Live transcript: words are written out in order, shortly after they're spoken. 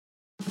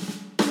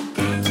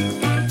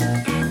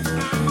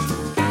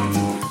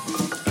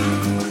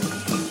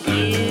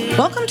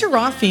Welcome to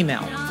Raw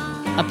Female,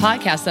 a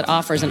podcast that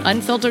offers an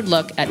unfiltered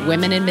look at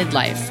women in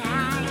midlife.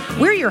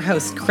 We're your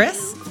hosts,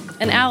 Chris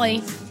and Allie.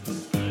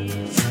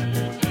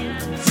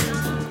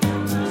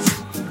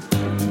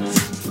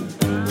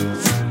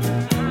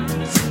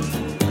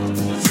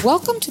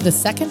 Welcome to the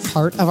second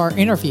part of our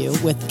interview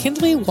with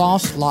Kindley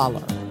Walsh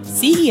Lawler,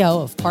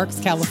 CEO of Parks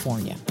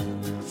California.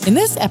 In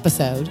this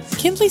episode,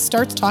 Kindley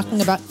starts talking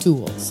about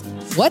tools,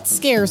 what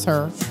scares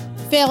her,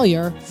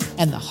 failure,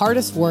 and the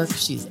hardest work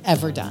she's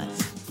ever done.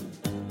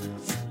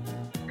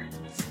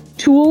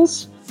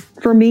 Tools,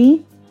 for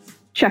me,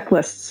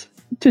 checklists,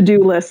 to-do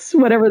lists,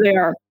 whatever they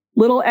are.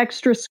 Little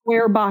extra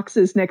square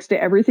boxes next to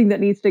everything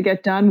that needs to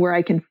get done where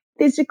I can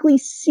physically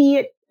see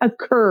it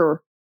occur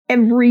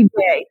every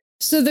day.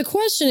 So the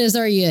question is,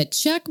 are you a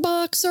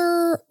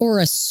checkboxer or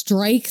a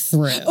strike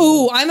through?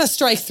 Ooh, I'm a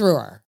strike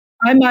thrower.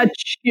 I'm a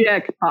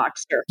check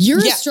boxer. You're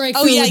a strike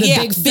through with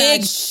a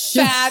big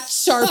fat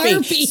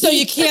Sharpie. So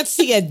you can't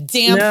see a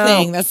damn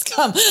thing that's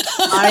come.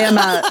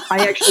 I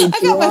actually I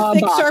got my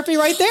thick Sharpie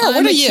right there.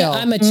 What are you?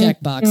 I'm a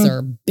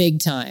checkboxer, big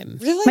time.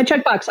 Really? My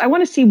checkbox. I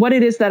want to see what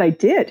it is that I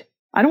did.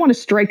 I don't want to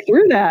strike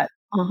through that.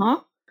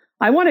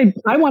 I want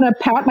to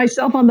pat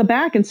myself on the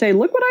back and say,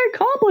 look what I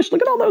accomplished.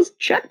 Look at all those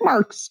check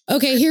marks.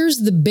 Okay, here's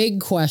the big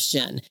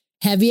question.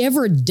 Have you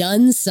ever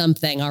done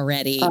something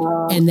already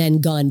and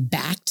then gone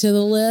back to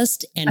the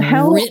list and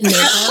written it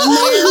on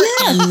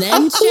there and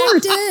then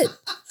checked it?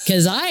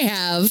 Because I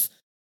have.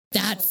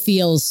 That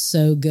feels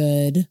so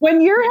good.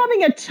 When you're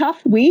having a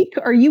tough week,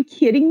 are you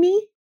kidding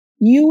me?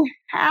 You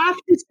have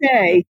to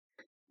say,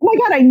 oh my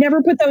God, I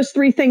never put those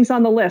 3 things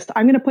on the list.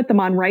 I'm going to put them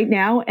on right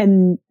now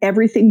and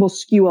everything will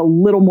skew a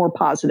little more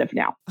positive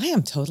now. I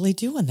am totally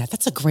doing that.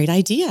 That's a great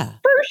idea.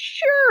 For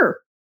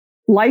sure.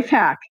 Life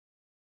hack.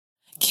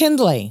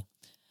 Kindley,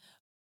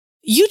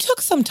 you took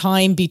some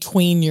time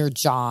between your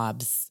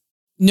jobs,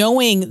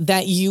 knowing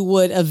that you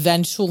would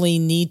eventually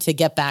need to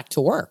get back to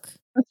work.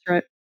 That's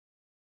right.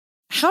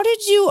 How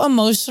did you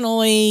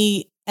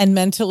emotionally and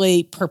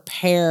mentally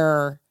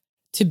prepare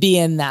to be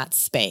in that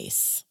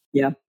space?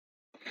 Yeah.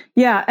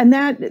 And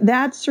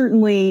that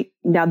certainly,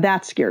 now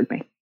that scared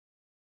me.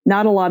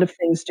 Not a lot of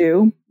things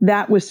do.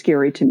 That was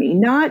scary to me.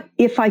 Not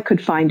if I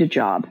could find a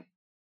job,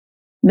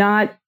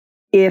 not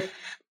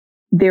if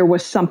there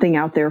was something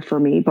out there for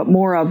me, but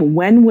more of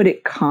when would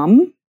it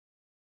come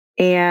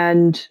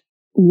and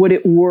would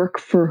it work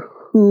for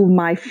who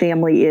my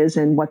family is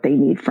and what they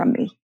need from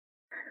me.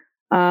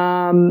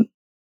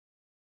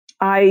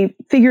 I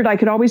figured I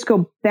could always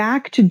go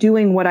back to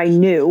doing what I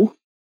knew,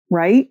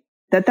 right?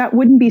 That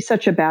wouldn't be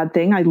such a bad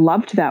thing. I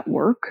loved that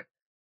work.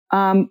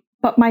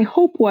 But my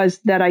hope was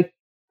that I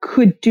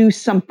could do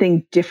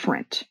something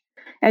different.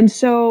 And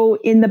so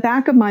in the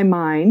back of my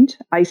mind,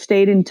 I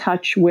stayed in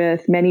touch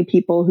with many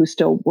people who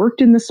still worked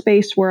in the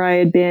space where I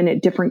had been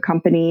at different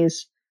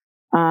companies,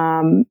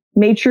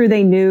 made sure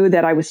they knew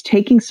that I was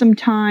taking some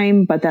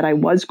time, but that I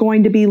was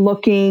going to be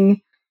looking.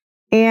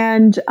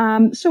 And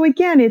so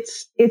again,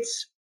 it's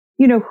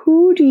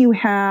who do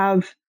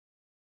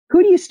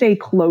you stay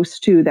close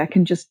to that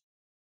can just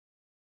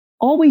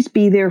always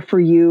be there for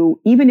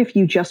you, even if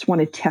you just want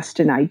to test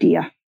an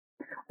idea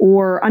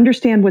or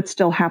understand what's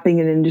still happening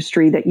in an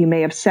industry that you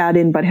may have sat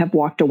in but have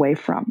walked away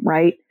from,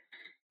 right?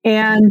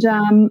 And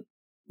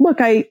look,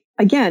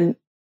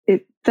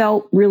 it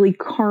felt really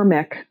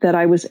karmic that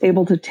I was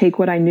able to take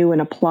what I knew and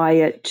apply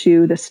it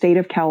to the state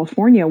of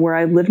California, where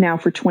I live now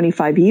for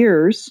 25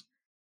 years,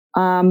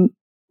 and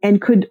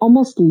could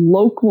almost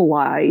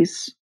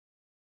localize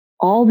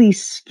all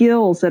these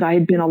skills that I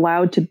had been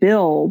allowed to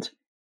build.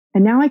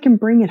 And now I can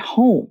bring it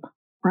home,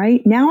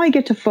 right? Now I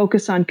get to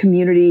focus on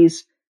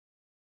communities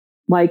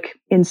like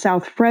in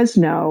South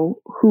Fresno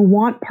who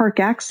want park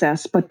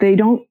access, but they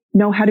don't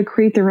know how to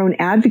create their own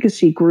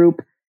advocacy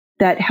group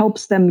that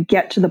helps them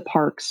get to the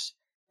parks,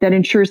 that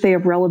ensures they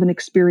have relevant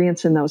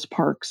experience in those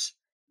parks,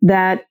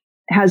 that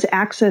has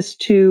access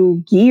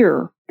to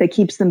gear that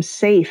keeps them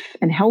safe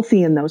and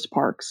healthy in those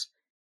parks.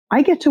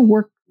 I get to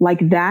work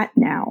like that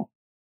now.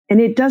 And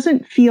it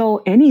doesn't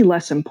feel any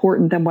less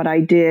important than what I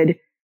did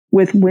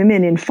with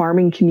women in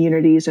farming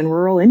communities in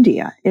rural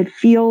India. It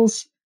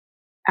feels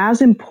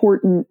as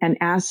important and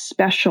as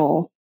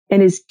special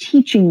and is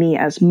teaching me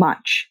as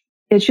much.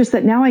 It's just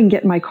that now I can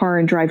get in my car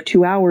and drive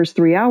 2 hours,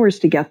 3 hours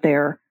to get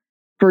there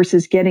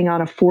versus getting on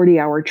a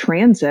 40-hour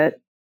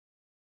transit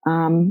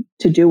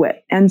to do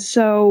it. And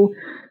so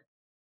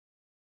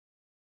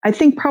I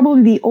think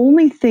probably the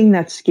only thing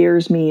that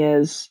scares me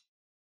is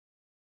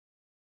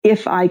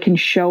if I can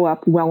show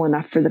up well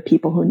enough for the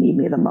people who need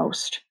me the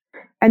most.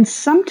 And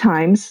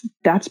sometimes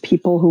that's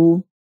people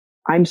who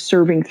I'm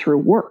serving through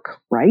work,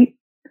 right?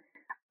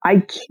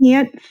 I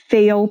can't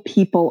fail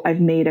people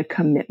I've made a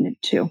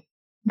commitment to.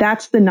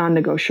 That's the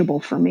non-negotiable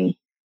for me,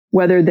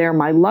 whether they're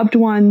my loved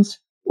ones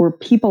or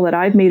people that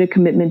I've made a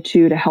commitment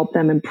to help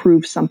them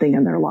improve something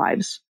in their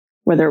lives,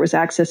 whether it was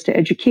access to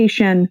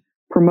education,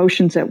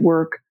 promotions at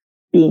work,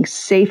 being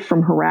safe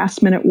from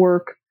harassment at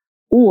work,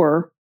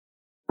 or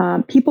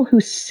people who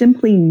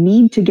simply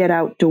need to get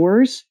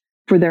outdoors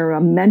for their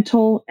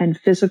mental and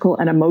physical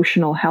and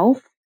emotional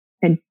health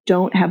and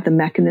don't have the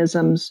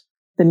mechanisms,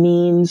 the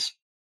means,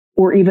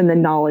 or even the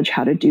knowledge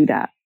how to do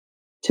that.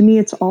 To me,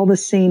 it's all the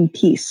same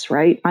piece,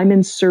 right? I'm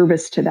in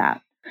service to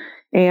that.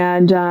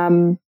 And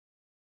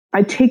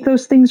I take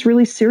those things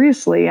really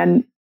seriously.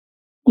 And,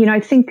 I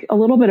think a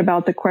little bit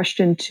about the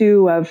question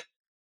too of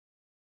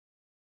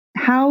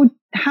how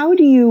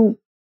do you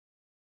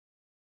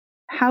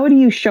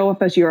show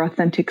up as your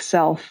authentic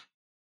self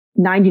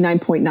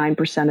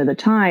 99.9% of the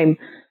time?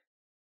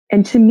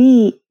 And to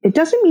me, it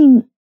doesn't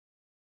mean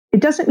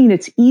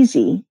it's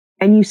easy,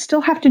 and you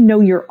still have to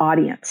know your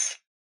audience,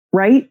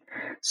 right?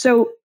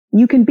 So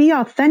you can be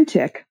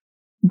authentic,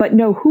 but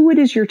know who it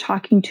is you're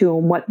talking to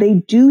and what they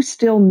do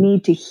still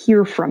need to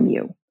hear from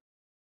you.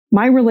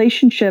 My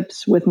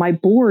relationships with my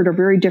board are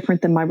very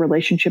different than my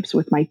relationships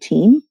with my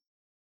team,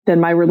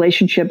 than my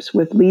relationships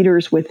with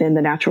leaders within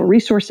the Natural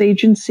Resource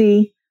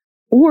Agency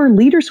or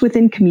leaders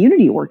within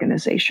community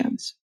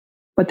organizations.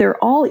 But they're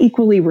all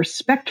equally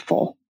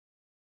respectful.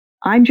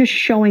 I'm just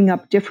showing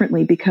up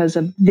differently because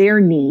of their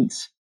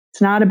needs.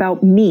 It's not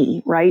about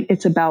me, right?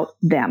 It's about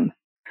them.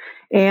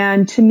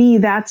 And to me,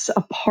 that's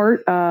a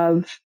part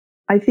of,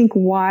 I think,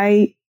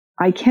 why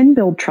I can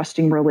build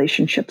trusting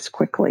relationships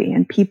quickly.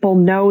 And people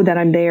know that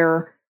I'm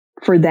there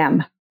for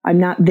them. I'm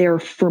not there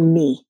for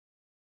me.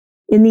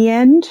 In the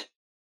end,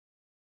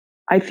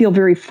 I feel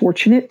very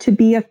fortunate to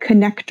be a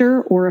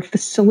connector or a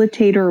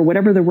facilitator or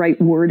whatever the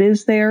right word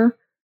is there,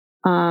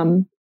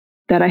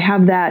 that I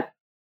have that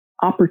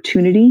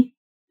opportunity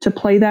to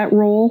play that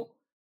role.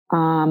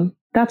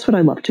 That's what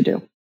I love to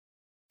do.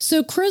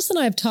 So Chris and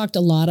I have talked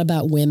a lot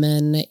about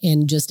women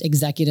in just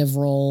executive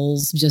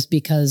roles just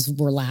because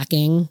we're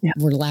lacking. Yeah.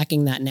 We're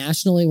lacking that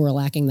nationally. We're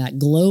lacking that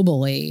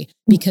globally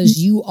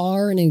because you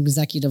are an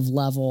executive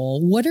level.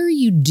 What are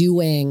you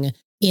doing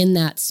in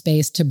that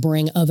space to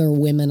bring other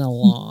women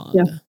along?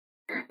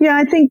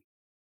 Yeah,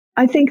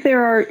 I think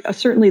there are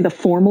certainly the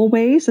formal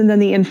ways and then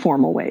the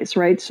informal ways,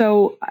 right?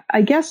 So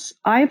I guess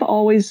I've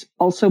always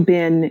also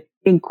been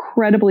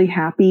incredibly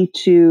happy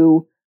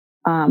to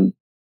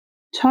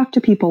talk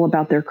to people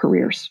about their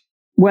careers,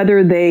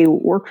 whether they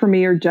work for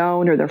me or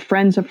don't, or they're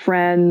friends of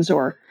friends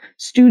or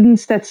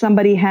students that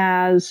somebody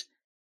has.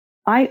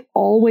 I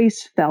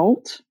always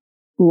felt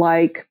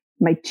like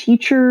my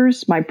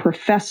teachers, my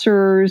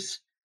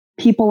professors,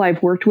 people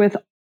I've worked with,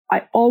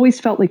 I always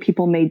felt like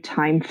people made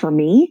time for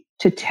me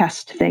to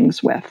test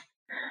things with.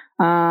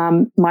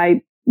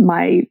 My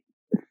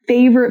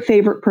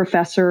favorite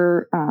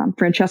professor,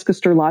 Francesca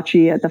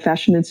Sterlacci at the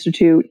Fashion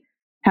Institute,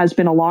 has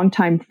been a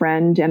longtime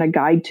friend and a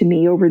guide to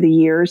me over the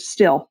years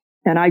still.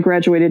 And I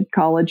graduated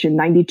college in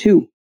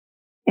 92.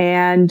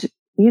 And,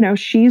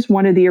 she's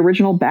one of the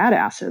original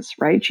badasses,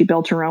 right? She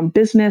built her own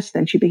business.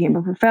 Then she became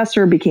a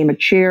professor, became a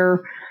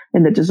chair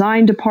in the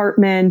design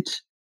department,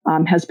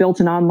 has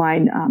built an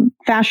online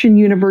fashion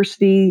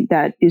university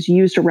that is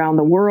used around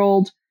the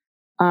world.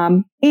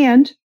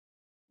 And,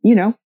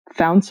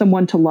 found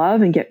someone to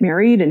love and get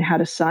married and had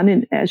a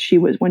son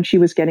when she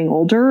was getting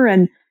older,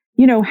 and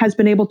has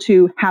been able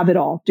to have it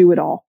all, do it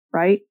all,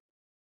 right?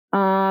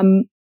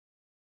 Finding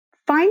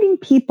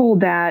people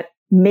that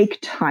make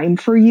time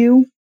for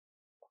you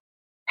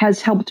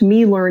has helped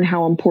me learn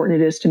how important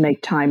it is to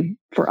make time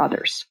for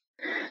others.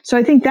 So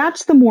I think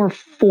that's the more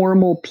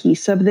formal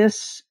piece of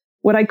this.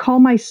 What I call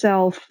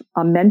myself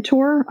a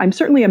mentor. I'm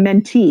certainly a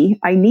mentee.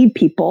 I need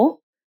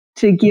people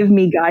to give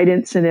me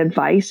guidance and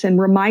advice and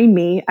remind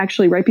me.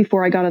 Actually, right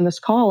before I got on this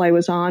call, I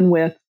was on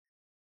with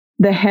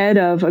the head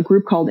of a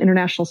group called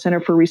International Center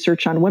for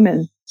Research on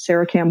Women,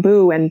 Sarah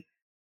Cambu. And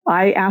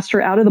I asked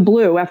her out of the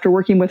blue after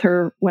working with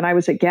her when I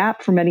was at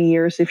Gap for many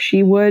years, if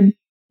she would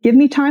give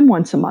me time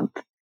once a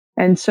month.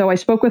 And so I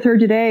spoke with her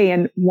today.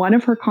 And one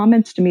of her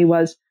comments to me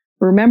was,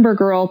 remember,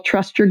 girl,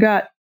 trust your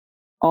gut.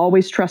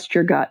 Always trust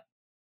your gut.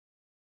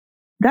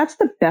 That's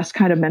the best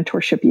kind of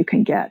mentorship you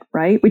can get,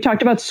 right? We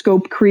talked about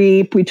scope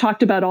creep. We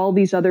talked about all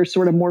these other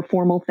sort of more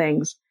formal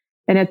things.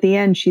 And at the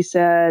end, she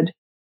said,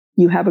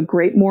 you have a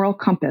great moral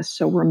compass,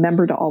 so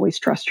remember to always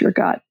trust your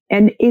gut.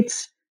 And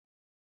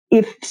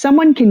if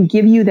someone can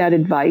give you that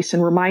advice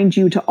and remind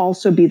you to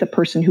also be the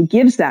person who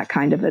gives that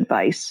kind of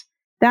advice,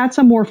 that's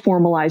a more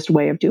formalized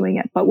way of doing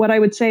it. But what I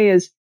would say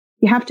is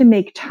you have to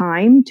make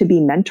time to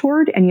be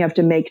mentored, and you have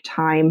to make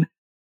time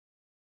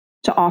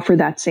to offer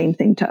that same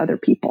thing to other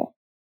people.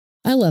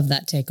 I love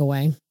that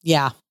takeaway.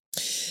 Yeah.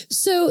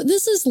 So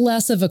this is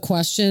less of a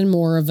question,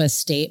 more of a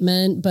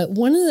statement. But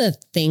one of the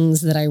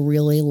things that I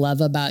really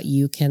love about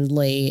you,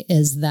 Kindley,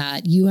 is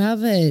that you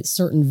have a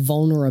certain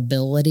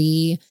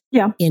vulnerability,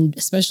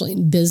 especially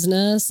in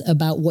business,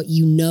 about what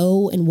you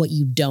know and what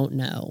you don't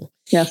know.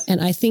 Yes.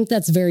 And I think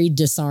that's very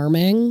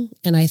disarming.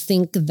 And I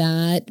think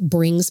that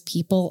brings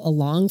people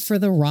along for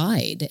the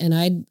ride. And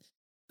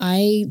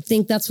I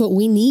think that's what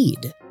we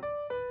need.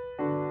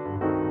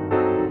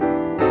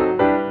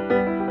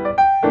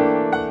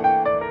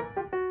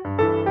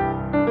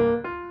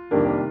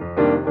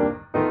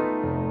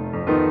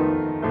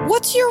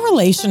 What's your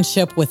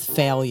relationship with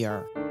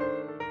failure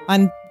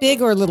on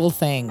big or little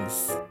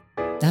things?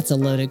 That's a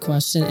loaded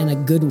question and a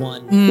good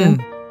one. Yeah.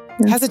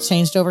 Yeah. Has it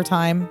changed over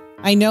time?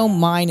 I know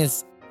mine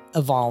is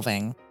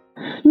evolving.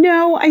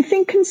 No, I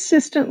think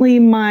consistently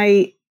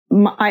I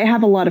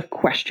have a lot of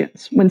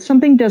questions. When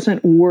something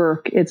doesn't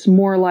work, it's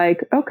more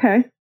like,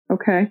 okay.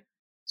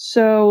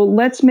 So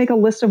let's make a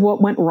list of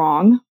what went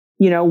wrong.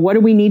 What do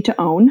we need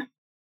to own?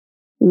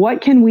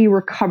 What can we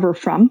recover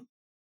from?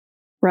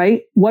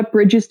 Right? What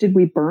bridges did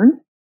we burn?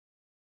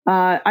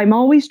 I'm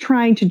always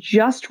trying to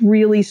just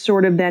really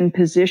sort of then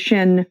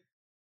position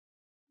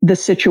the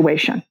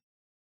situation.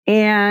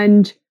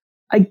 And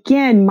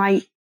again,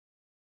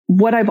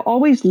 what I've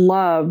always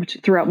loved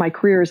throughout my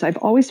career is I've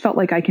always felt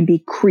like I can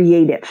be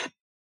creative.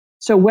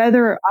 So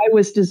whether I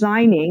was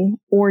designing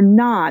or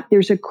not,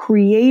 there's a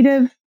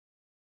creative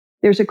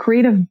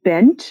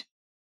bent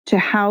to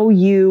how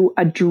you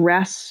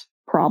address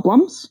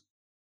problems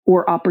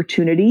or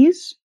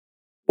opportunities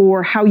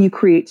or how you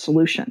create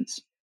solutions.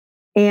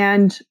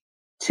 And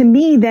to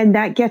me, then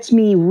that gets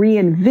me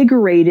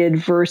reinvigorated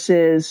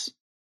versus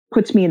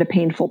puts me in a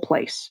painful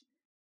place.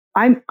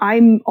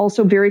 I'm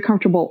also very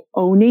comfortable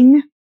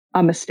owning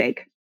a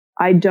mistake.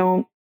 I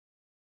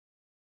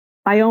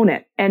own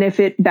it. And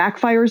if it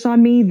backfires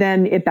on me,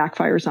 then it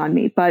backfires on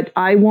me. But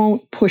I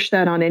won't push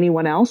that on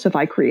anyone else if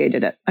I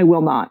created it. I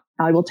will not.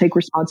 I will take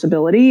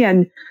responsibility.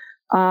 And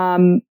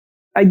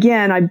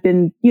again, I've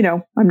been,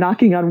 I'm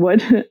knocking on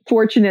wood,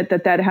 fortunate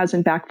that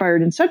hasn't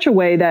backfired in such a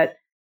way that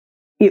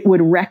it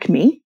would wreck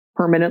me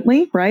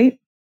permanently, right?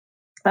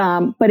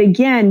 But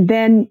again,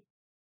 then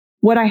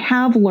what I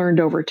have learned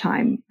over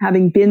time,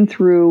 having been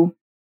through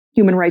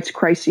human rights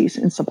crises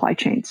in supply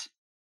chains,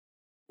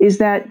 is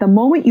that the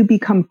moment you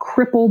become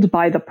crippled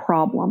by the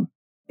problem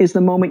is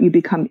the moment you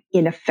become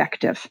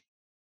ineffective.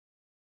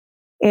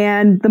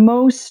 And the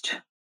most,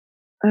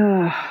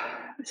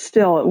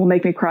 still, it will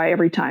make me cry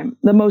every time.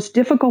 The most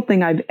difficult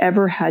thing I've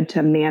ever had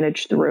to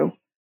manage through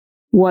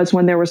was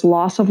when there was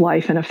loss of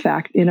life in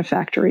a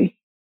factory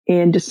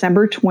in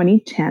December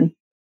 2010,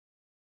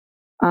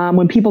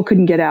 when people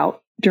couldn't get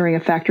out during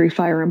a factory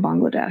fire in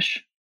Bangladesh.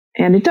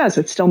 And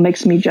it still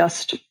makes me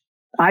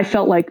I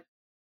felt like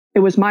it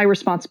was my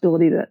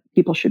responsibility that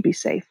people should be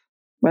safe,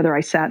 whether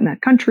I sat in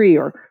that country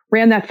or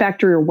ran that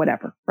factory or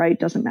whatever, right?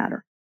 Doesn't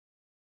matter.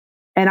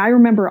 And I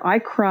remember I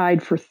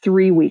cried for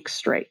 3 weeks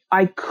straight.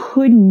 I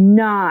could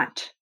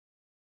not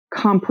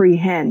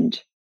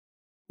comprehend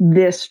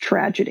this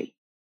tragedy.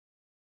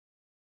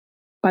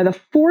 By the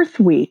 4th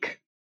week,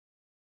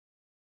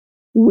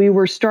 we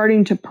were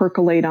starting to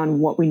percolate on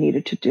what we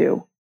needed to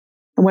do.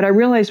 And what I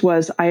realized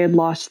was I had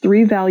lost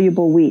 3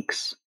 valuable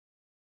weeks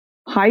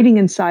hiding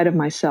inside of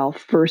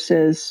myself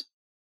versus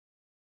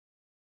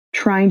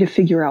trying to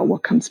figure out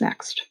what comes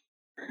next.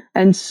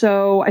 And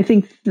so I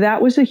think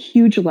that was a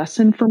huge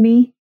lesson for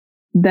me,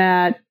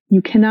 that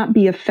you cannot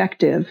be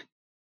effective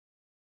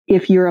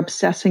if you're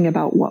obsessing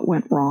about what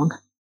went wrong.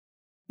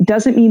 It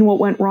doesn't mean what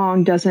went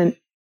wrong doesn't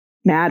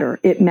matter.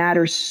 It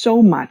matters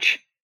so much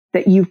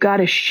that you've got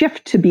to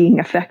shift to being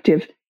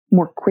effective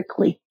more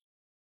quickly,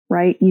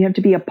 right? You have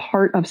to be a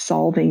part of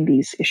solving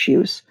these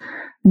issues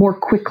more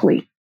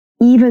quickly,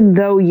 even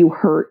though you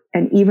hurt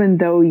and even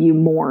though you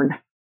mourn.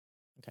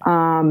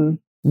 Okay.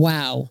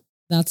 Wow.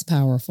 That's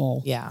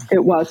powerful. Yeah.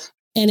 It was.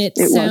 And it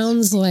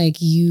sounds like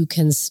you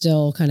can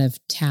still kind of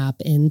tap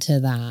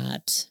into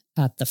that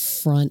at the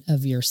front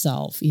of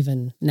yourself,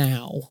 even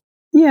now.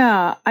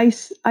 Yeah,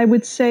 I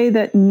would say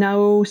that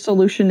no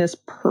solution is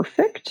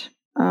perfect.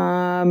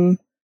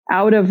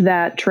 Out of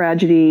that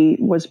tragedy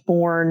was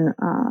born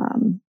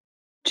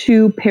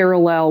 2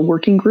 parallel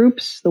working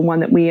groups. The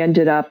one that we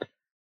ended up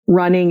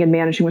running and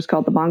managing was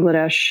called the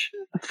Bangladesh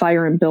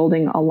Fire and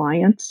Building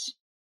Alliance.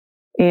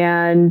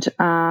 And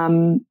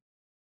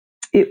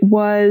it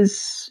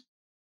was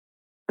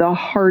the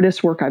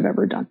hardest work I've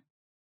ever done.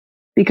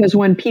 Because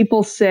when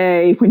people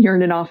say, when you're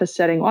in an office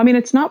setting, well, I mean,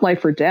 it's not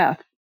life or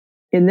death.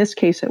 In this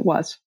case, it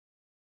was.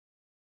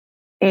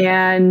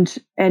 And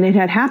it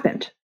had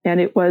happened,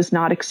 and it was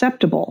not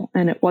acceptable,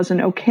 and it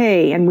wasn't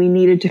okay, and we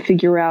needed to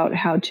figure out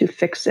how to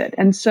fix it.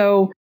 And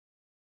so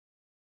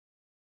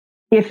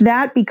if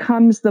that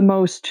becomes the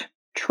most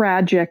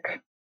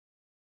tragic,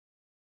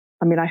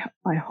 I mean,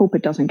 I hope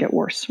it doesn't get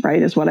worse,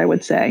 right, is what I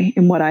would say,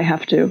 and what I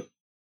have to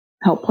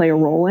help play a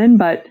role in.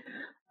 But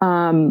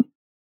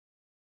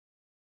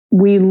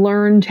we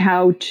learned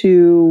how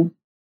to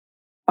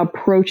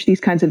approach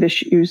these kinds of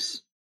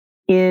issues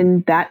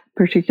in that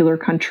particular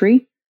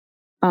country,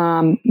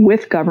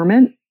 with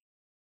government,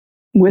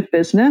 with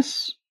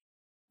business,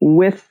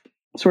 with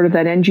sort of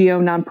that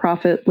NGO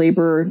nonprofit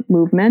labor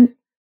movement,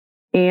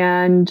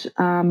 and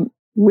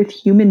with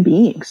human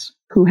beings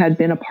who had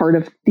been a part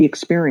of the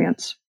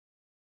experience.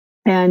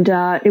 And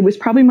it was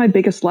probably my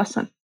biggest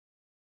lesson,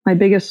 my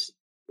biggest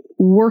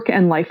work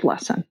and life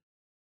lesson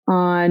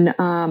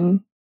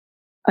on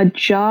a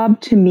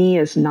job to me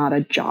is not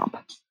a job.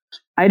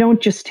 I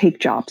don't just take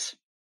jobs.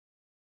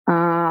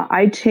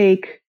 I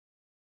take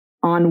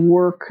on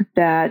work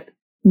that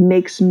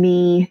makes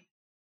me,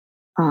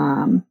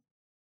 that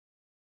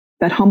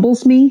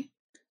humbles me,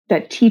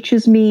 that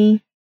teaches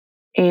me,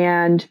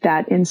 And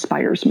that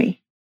inspires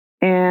me.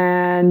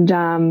 And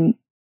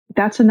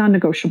that's a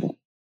non-negotiable.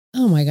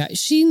 Oh my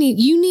gosh. You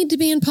need to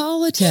be in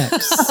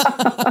politics.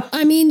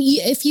 I mean,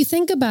 if you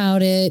think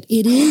about it,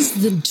 it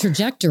is the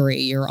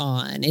trajectory you're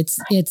on.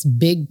 It's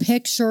big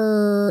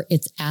picture,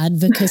 it's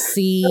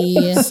advocacy,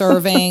 it's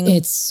serving.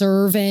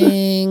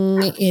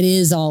 It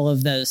is all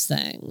of those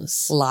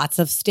things. Lots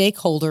of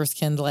stakeholders,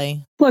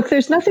 Kindley. Look,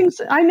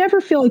 I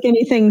never feel like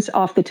anything's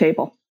off the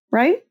table,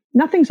 right?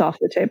 Nothing's off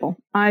the table.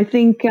 I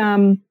think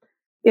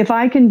if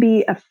I can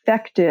be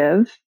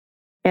effective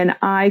and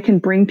I can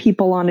bring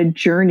people on a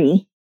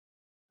journey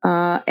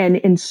and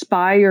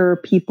inspire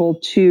people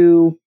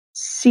to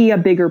see a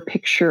bigger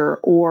picture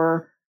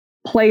or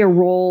play a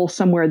role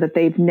somewhere that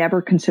they've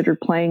never considered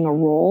playing a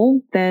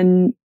role,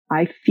 then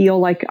I feel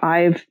like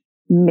I've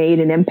made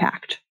an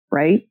impact,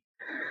 right?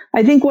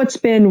 I think what's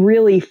been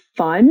really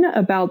fun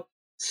about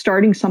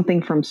starting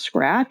something from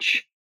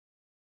scratch,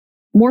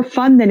 more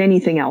fun than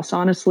anything else,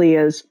 honestly,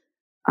 is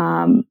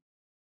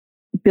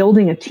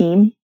building a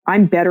team.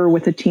 I'm better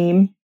with a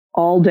team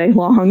all day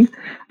long.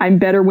 I'm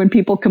better when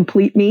people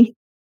complete me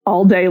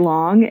all day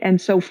long.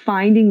 And so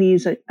finding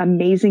these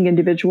amazing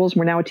individuals,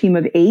 we're now a team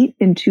of 8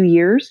 in 2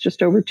 years,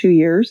 just over 2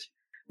 years.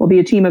 We'll be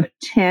a team of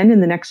 10 in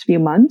the next few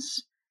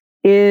months,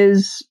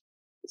 is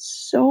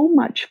so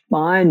much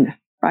fun,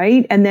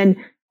 right? And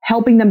then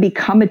helping them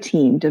become a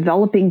team,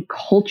 developing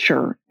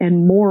culture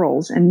and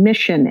morals and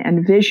mission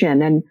and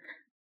vision and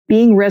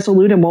being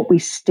resolute in what we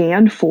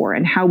stand for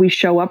and how we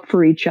show up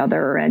for each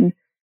other, and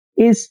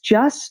is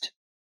just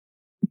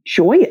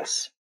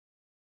joyous.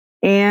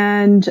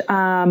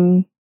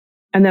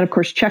 And then, of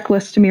course,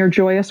 checklists to me are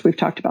joyous. We've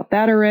talked about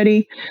that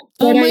already.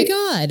 But oh, my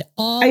God.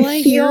 All I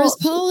hear is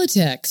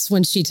politics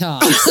when she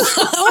talks.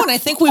 Oh, and I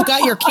think we've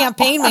got your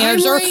campaign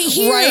manager right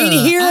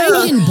here.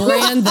 I can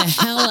brand the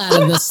hell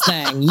out of this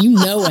thing. You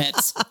know it.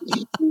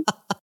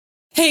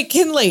 Hey,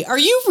 Kindley, are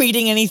you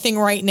reading anything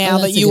right now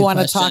that you want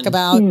to talk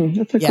about?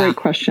 That's a great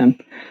question.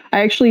 I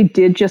actually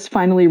did just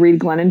finally read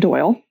Glennon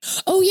Doyle.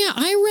 Oh, yeah.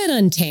 I read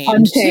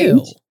Untamed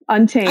too.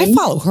 Untamed. I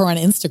follow her on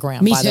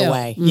Instagram, by the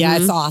way. Mm-hmm. Yeah,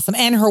 it's awesome.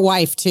 And her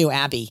wife too,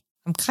 Abby.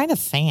 I'm kind of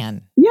a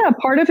fan. Yeah,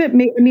 part of it,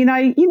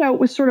 it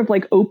was sort of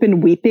like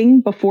open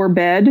weeping before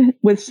bed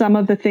with some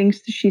of the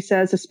things that she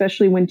says,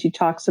 especially when she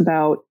talks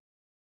about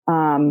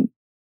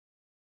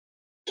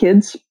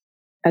kids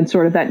and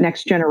sort of that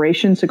next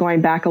generation. So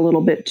going back a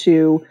little bit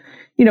to,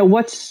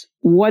 what's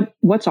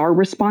our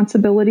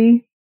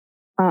responsibility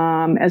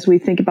as we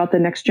think about the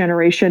next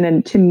generation.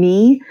 And to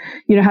me,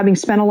 having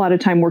spent a lot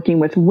of time working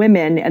with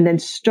women and then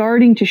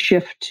starting to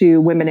shift to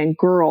women and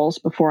girls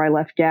before I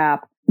left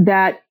Gap,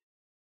 that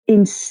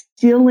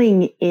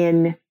instilling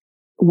in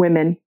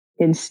women,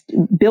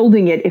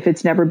 building it if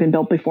it's never been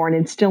built before, and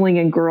instilling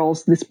in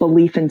girls this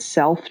belief in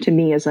self, to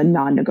me, is a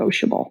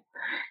non-negotiable.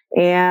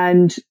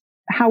 And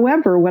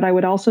however, what I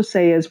would also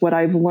say is what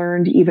I've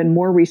learned even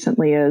more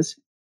recently is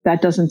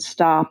that doesn't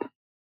stop.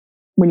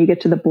 When you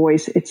get to the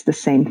boys, it's the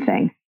same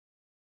thing.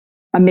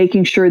 I'm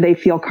making sure they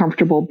feel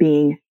comfortable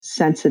being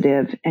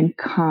sensitive and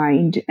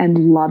kind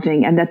and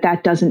loving, and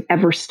that doesn't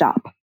ever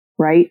stop,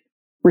 right?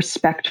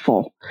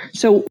 Respectful.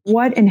 So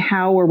what and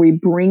how are we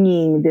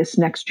bringing this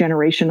next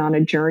generation on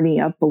a journey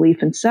of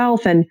belief in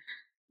self? And,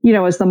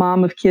 as the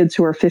mom of kids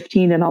who are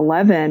 15 and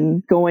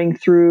 11, going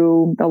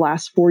through the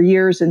last 4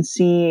 years and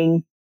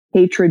seeing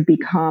hatred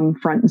become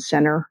front and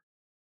center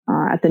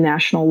at the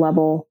national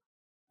level,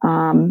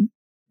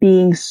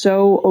 being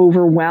so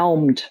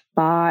overwhelmed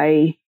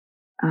by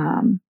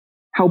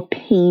how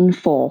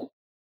painful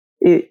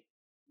the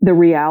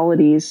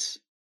realities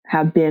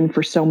have been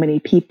for so many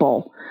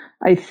people.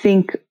 I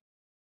think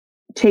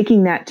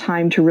taking that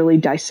time to really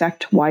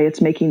dissect why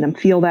it's making them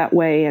feel that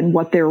way and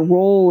what their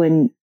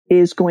role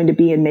is going to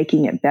be in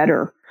making it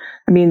better.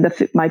 I mean,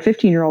 my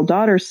 15-year-old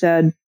daughter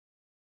said,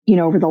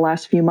 over the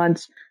last few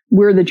months,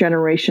 we're the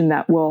generation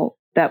that will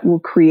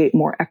create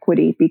more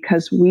equity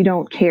because we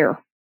don't care.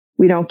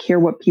 We don't care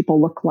what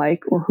people look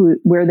like or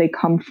where they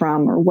come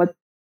from or what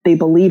they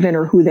believe in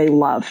or who they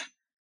love.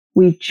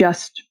 We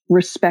just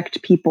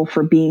respect people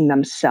for being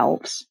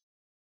themselves.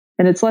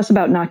 And it's less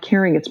about not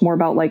caring. It's more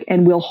about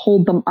and we'll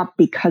hold them up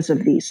because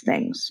of these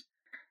things.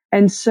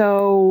 And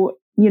so,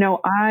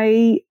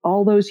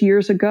 all those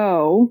years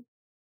ago,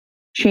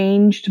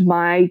 changed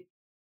my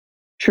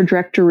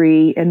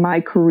trajectory in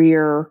my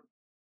career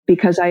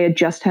because I had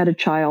just had a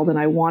child and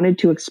I wanted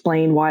to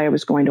explain why I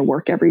was going to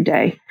work every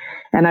day.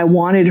 And I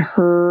wanted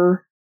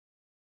her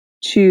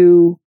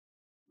to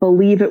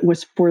believe it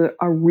was for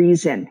a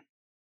reason,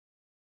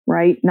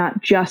 right?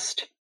 Not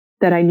just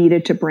that I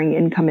needed to bring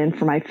income in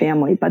for my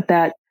family, but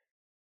that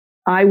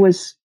I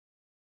was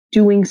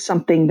doing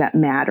something that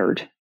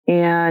mattered.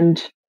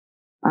 And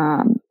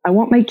I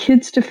want my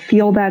kids to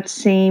feel that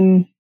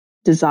same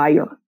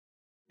desire,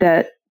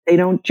 that they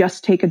don't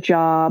just take a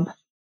job,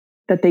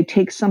 that they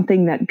take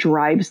something that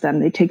drives them.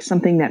 They take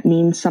something that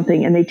means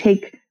something, and they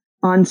take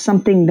on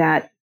something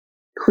that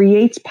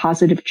creates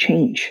positive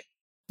change.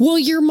 Well,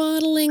 you're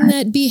modeling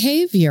that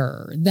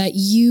behavior that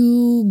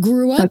you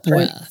grew up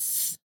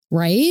with,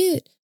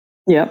 right?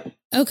 Yep.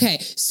 Okay,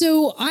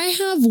 so I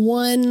have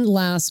one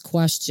last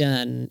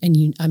question,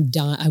 and I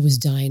was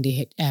dying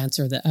to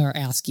answer that or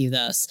ask you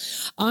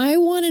this. I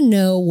want to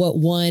know what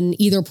one,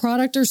 either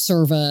product or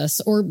service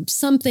or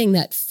something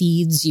that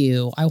feeds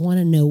you. I want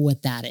to know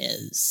what that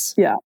is.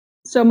 Yeah.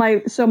 So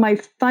my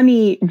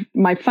funny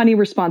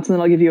response, and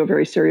then I'll give you a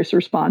very serious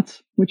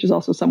response, which is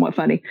also somewhat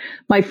funny.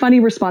 My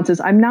funny response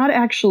is I'm not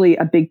actually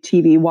a big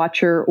TV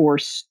watcher or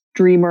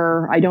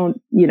streamer. I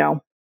don't,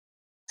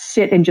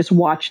 sit and just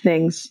watch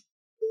things.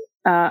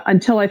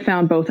 Until I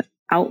found both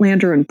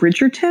Outlander and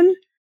Bridgerton,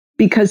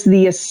 because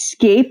the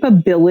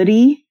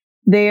escapability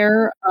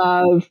there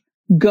of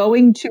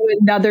going to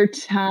another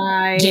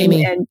time.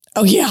 Jamie. And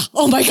oh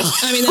my God.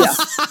 I mean,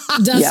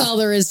 that's all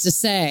there is to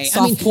say.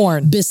 Soft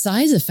porn.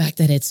 Besides the fact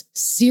that it's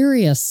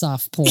serious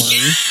soft porn.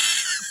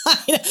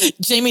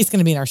 Jamie's going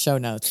to be in our show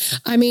notes.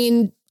 I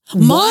mean,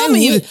 Mom,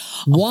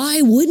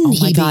 why wouldn't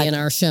he God. be in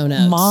our show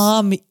notes?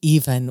 Mom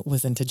even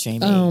was into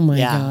Jamie. Oh my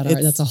God.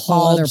 That's a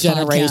whole other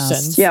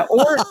generations. Podcast. Yeah.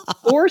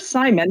 Or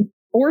Simon.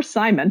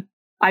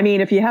 I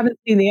mean, if you haven't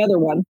seen the other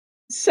one.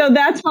 So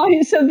that's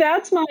my sort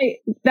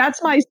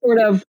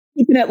of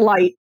keeping it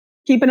light.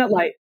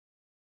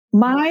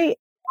 My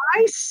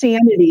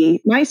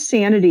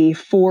sanity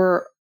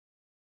for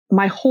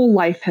my whole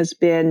life has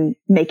been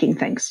making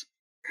things.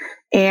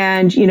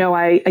 And,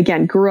 I,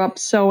 again, grew up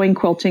sewing,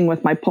 quilting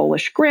with my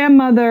Polish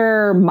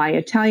grandmother. My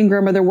Italian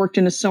grandmother worked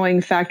in a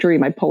sewing factory.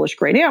 My Polish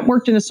great aunt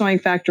worked in a sewing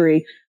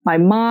factory. My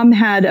mom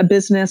had a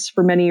business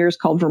for many years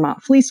called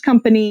Vermont Fleece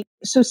Company.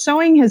 So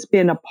sewing has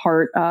been a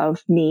part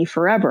of me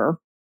forever.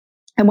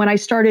 And when I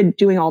started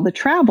doing all the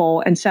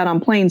travel and sat on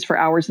planes for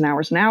hours and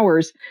hours and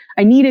hours,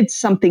 I needed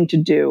something to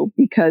do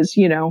because,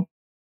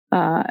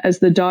 as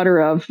the daughter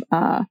of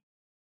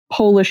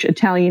Polish,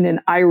 Italian, and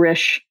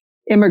Irish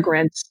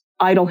immigrants,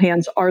 idle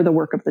hands are the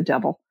work of the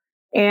devil.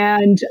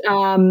 And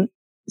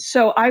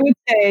so I would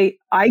say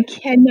I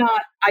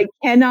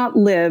cannot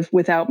live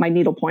without my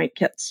needlepoint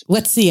kits.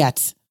 Let's see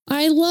it.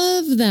 I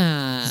love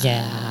that.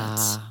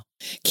 Yeah.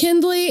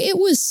 Kindley, it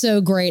was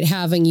so great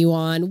having you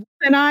on.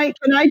 And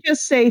can I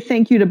just say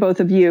thank you to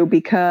both of you,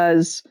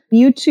 because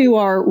you two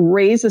are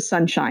rays of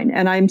sunshine.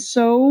 And I'm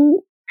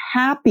so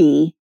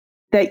happy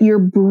that you're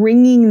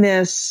bringing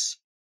this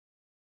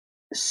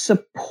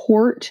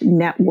support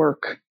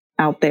network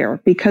out there,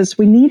 because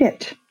we need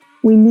it.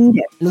 We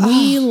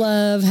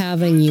love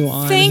having you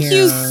on. Thank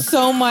here. you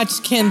so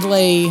much,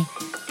 Kindley.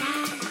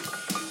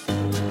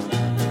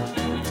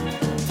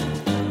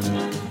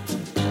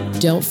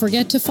 Don't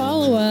forget to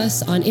follow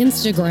us on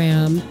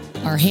Instagram.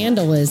 Our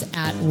handle is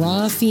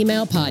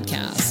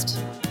 @RawFemalePodcast.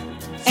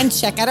 And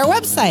check out our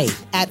website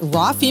at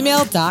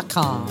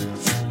rawfemale.com.